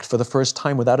death-defying act for the first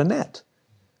time without a net.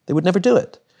 They would never do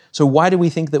it. So why do we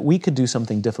think that we could do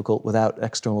something difficult without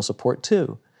external support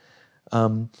too?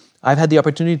 I've had the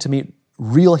opportunity to meet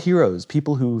real heroes,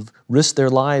 people who've risked their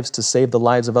lives to save the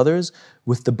lives of others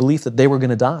with the belief that they were going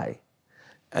to die,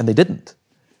 and they didn't.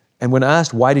 And when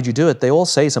asked, why did you do it? They all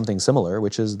say something similar,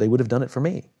 which is they would have done it for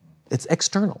me. It's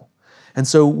external. And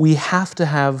so we have to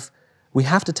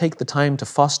take the time to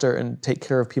foster and take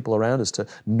care of people around us, to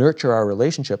nurture our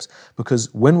relationships,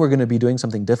 because when we're going to be doing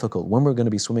something difficult, when we're going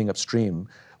to be swimming upstream,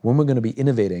 when we're going to be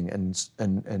innovating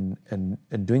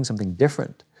and doing something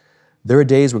different, there are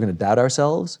days we're going to doubt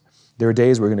ourselves. There are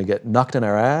days we're going to get knocked in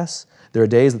our ass. There are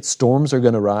days that storms are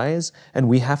going to rise, and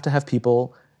we have to have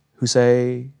people who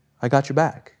say, I got your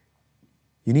back.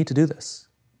 You need to do this.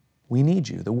 We need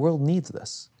you. The world needs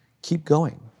this. Keep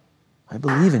going. I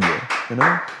believe in you, you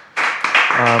know?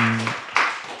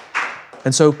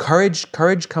 And so courage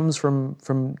comes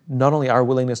from not only our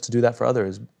willingness to do that for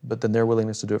others, but then their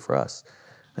willingness to do it for us.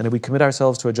 And if we commit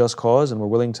ourselves to a just cause and we're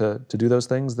willing to do those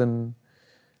things, then,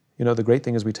 you know, the great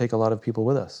thing is we take a lot of people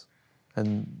with us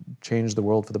and change the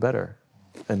world for the better.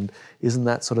 And isn't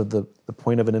that sort of the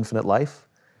point of an infinite life?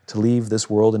 To leave this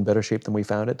world in better shape than we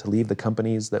found it, to leave the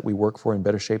companies that we work for in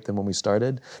better shape than when we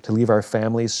started, to leave our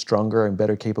families stronger and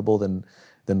better capable than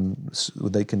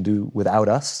they can do without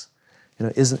us.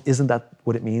 Isn't that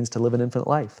what it means to live an infinite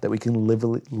life? That we can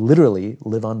literally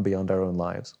live on beyond our own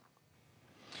lives.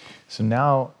 So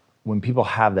now, when people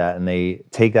have that and they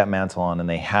take that mantle on and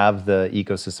they have the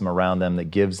ecosystem around them that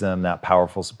gives them that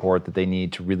powerful support that they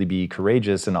need to really be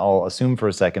courageous, and I'll assume for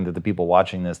a second that the people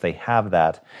watching this, they have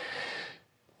that.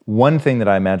 One thing that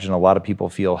I imagine a lot of people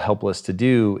feel helpless to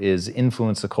do is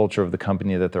influence the culture of the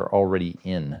company that they're already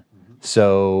in.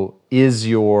 So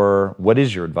what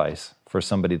is your advice for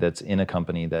somebody that's in a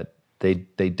company that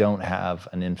they don't have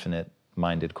an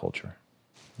infinite-minded culture?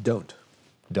 Don't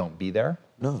be there?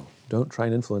 No, don't try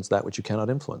and influence that which you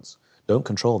cannot influence. Don't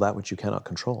control that which you cannot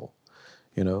control.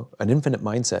 An infinite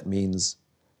mindset means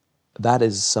that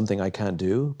is something I can't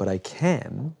do, but I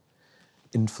can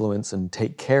influence and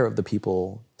take care of the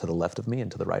people to the left of me and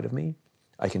to the right of me.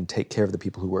 I can take care of the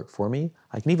people who work for me.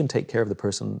 I can even take care of the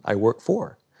person I work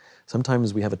for.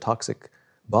 Sometimes we have a toxic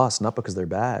boss, not because they're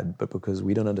bad, but because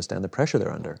we don't understand the pressure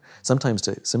they're under. Sometimes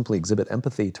to simply exhibit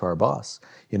empathy to our boss.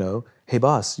 Hey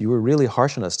boss, you were really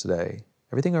harsh on us today.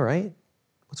 Everything all right?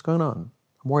 What's going on?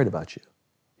 I'm worried about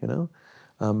you.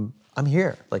 I'm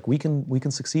here. Like we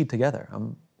can succeed together.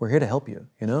 We're here to help you.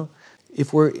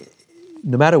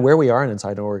 No matter where we are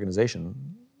inside an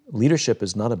organization, leadership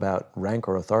is not about rank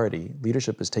or authority.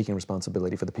 Leadership is taking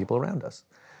responsibility for the people around us.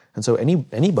 And so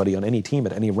anybody on any team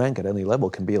at any rank at any level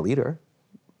can be a leader.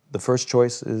 The first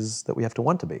choice is that we have to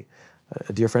want to be.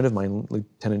 A dear friend of mine,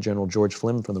 Lieutenant General George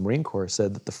Flynn from the Marine Corps,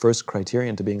 said that the first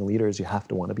criterion to being a leader is you have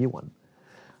to want to be one.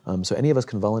 So any of us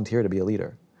can volunteer to be a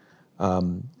leader.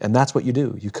 And that's what you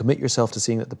do. You commit yourself to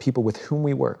seeing that the people with whom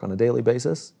we work on a daily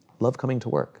basis love coming to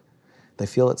work. They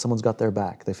feel that someone's got their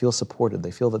back. They feel supported.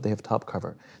 They feel that they have top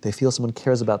cover. They feel someone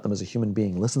cares about them as a human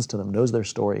being, listens to them, knows their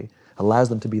story, allows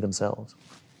them to be themselves.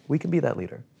 We can be that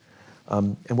leader.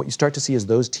 And what you start to see is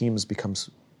those teams become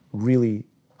really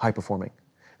high-performing.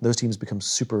 Those teams become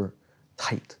super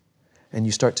tight. And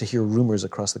you start to hear rumors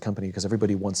across the company because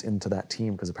everybody wants into that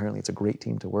team because apparently it's a great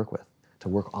team to work with, to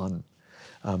work on.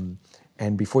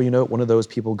 And before you know it, one of those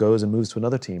people goes and moves to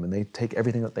another team and they take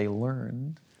everything that they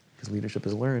learned, because leadership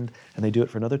is learned, and they do it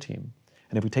for another team.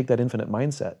 And if we take that infinite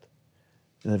mindset,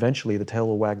 then eventually the tail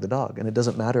will wag the dog. And it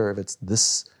doesn't matter if it's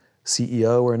this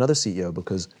CEO or another CEO,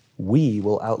 because we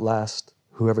will outlast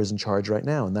whoever's in charge right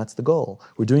now, and that's the goal.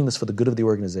 We're doing this for the good of the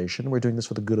organization, we're doing this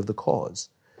for the good of the cause,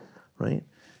 right?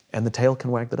 And the tail can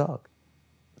wag the dog.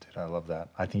 Dude, I love that.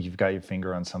 I think you've got your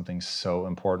finger on something so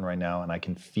important right now, and I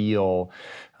can feel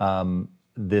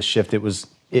this shift.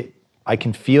 I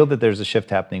can feel that there's a shift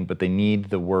happening, but they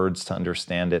need the words to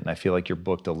understand it, and I feel like your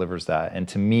book delivers that. And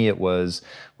to me, it was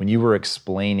when you were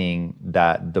explaining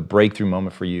that the breakthrough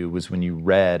moment for you was when you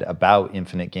read about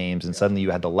infinite games, and suddenly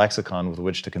you had the lexicon with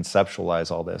which to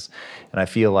conceptualize all this. And I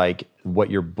feel like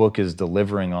what your book is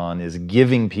delivering on is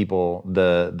giving people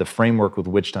the framework with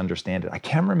which to understand it. I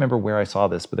can't remember where I saw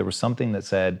this, but there was something that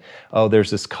said, oh,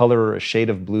 there's this color, a shade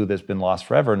of blue that's been lost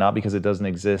forever, not because it doesn't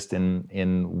exist in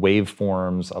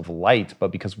waveforms of light,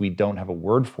 but because we don't have a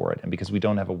word for it. And because we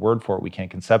don't have a word for it, we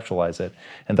can't conceptualize it.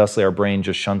 And thusly, our brain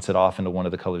just shunts it off into one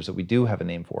of the colors that we do have a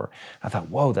name for. I thought,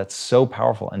 whoa, that's so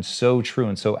powerful and so true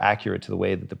and so accurate to the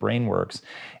way that the brain works.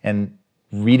 And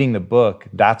reading the book,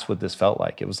 that's what this felt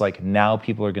like. It was like now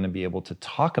people are going to be able to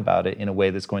talk about it in a way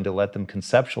that's going to let them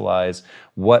conceptualize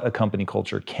what a company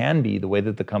culture can be, the way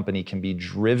that the company can be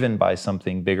driven by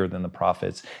something bigger than the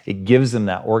profits. It gives them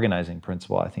that organizing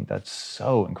principle. I think that's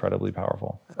so incredibly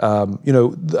powerful. I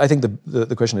think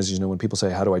the question is, when people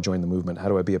say, how do I join the movement? How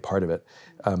do I be a part of it?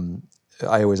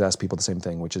 I always ask people the same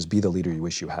thing, which is be the leader you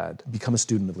wish you had. Become a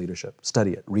student of leadership.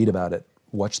 Study it, read about it,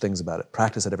 watch things about it,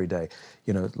 practice it every day.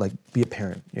 Be a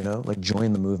parent,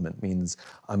 join the movement means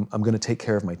I'm going to take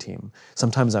care of my team.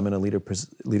 Sometimes I'm in a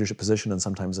leadership position and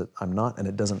sometimes I'm not, and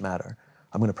it doesn't matter.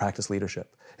 I'm going to practice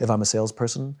leadership. If I'm a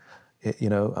salesperson,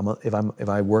 if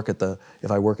I work at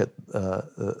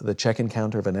the check-in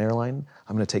counter of an airline,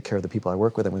 I'm going to take care of the people I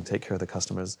work with. I'm going to take care of the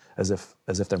customers as if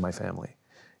they're my family.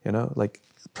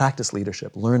 Practice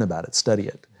leadership, learn about it, study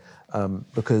it,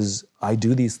 because I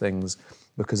do these things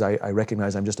because I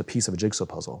recognize I'm just a piece of a jigsaw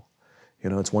puzzle.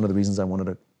 It's one of the reasons I wanted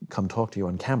to come talk to you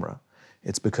on camera.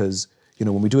 It's because,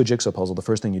 when we do a jigsaw puzzle, the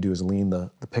first thing you do is lean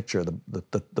the picture,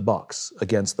 the box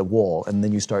against the wall, and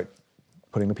then you start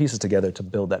putting the pieces together to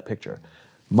build that picture.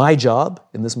 My job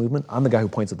in this movement, I'm the guy who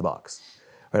points at the box.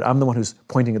 Right? I'm the one who's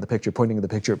pointing at the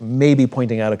picture, maybe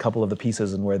pointing out a couple of the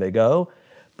pieces and where they go,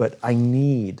 but I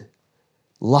need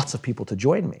lots of people to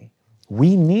join me.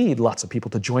 We need lots of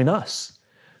people to join us,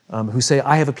 who say,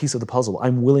 I have a piece of the puzzle.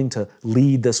 I'm willing to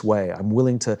lead this way. I'm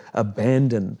willing to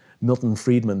abandon Milton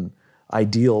Friedman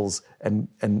ideals and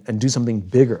do something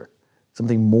bigger,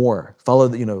 something more.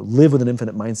 Live with an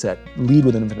infinite mindset, lead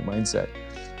with an infinite mindset,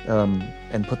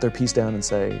 and put their piece down and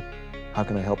say, how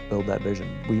can I help build that vision?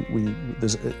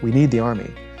 We need the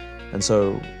army. And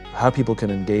so how people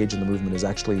can engage in the movement is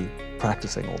actually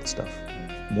practicing all the stuff.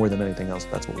 More than anything else,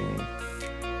 that's what we need.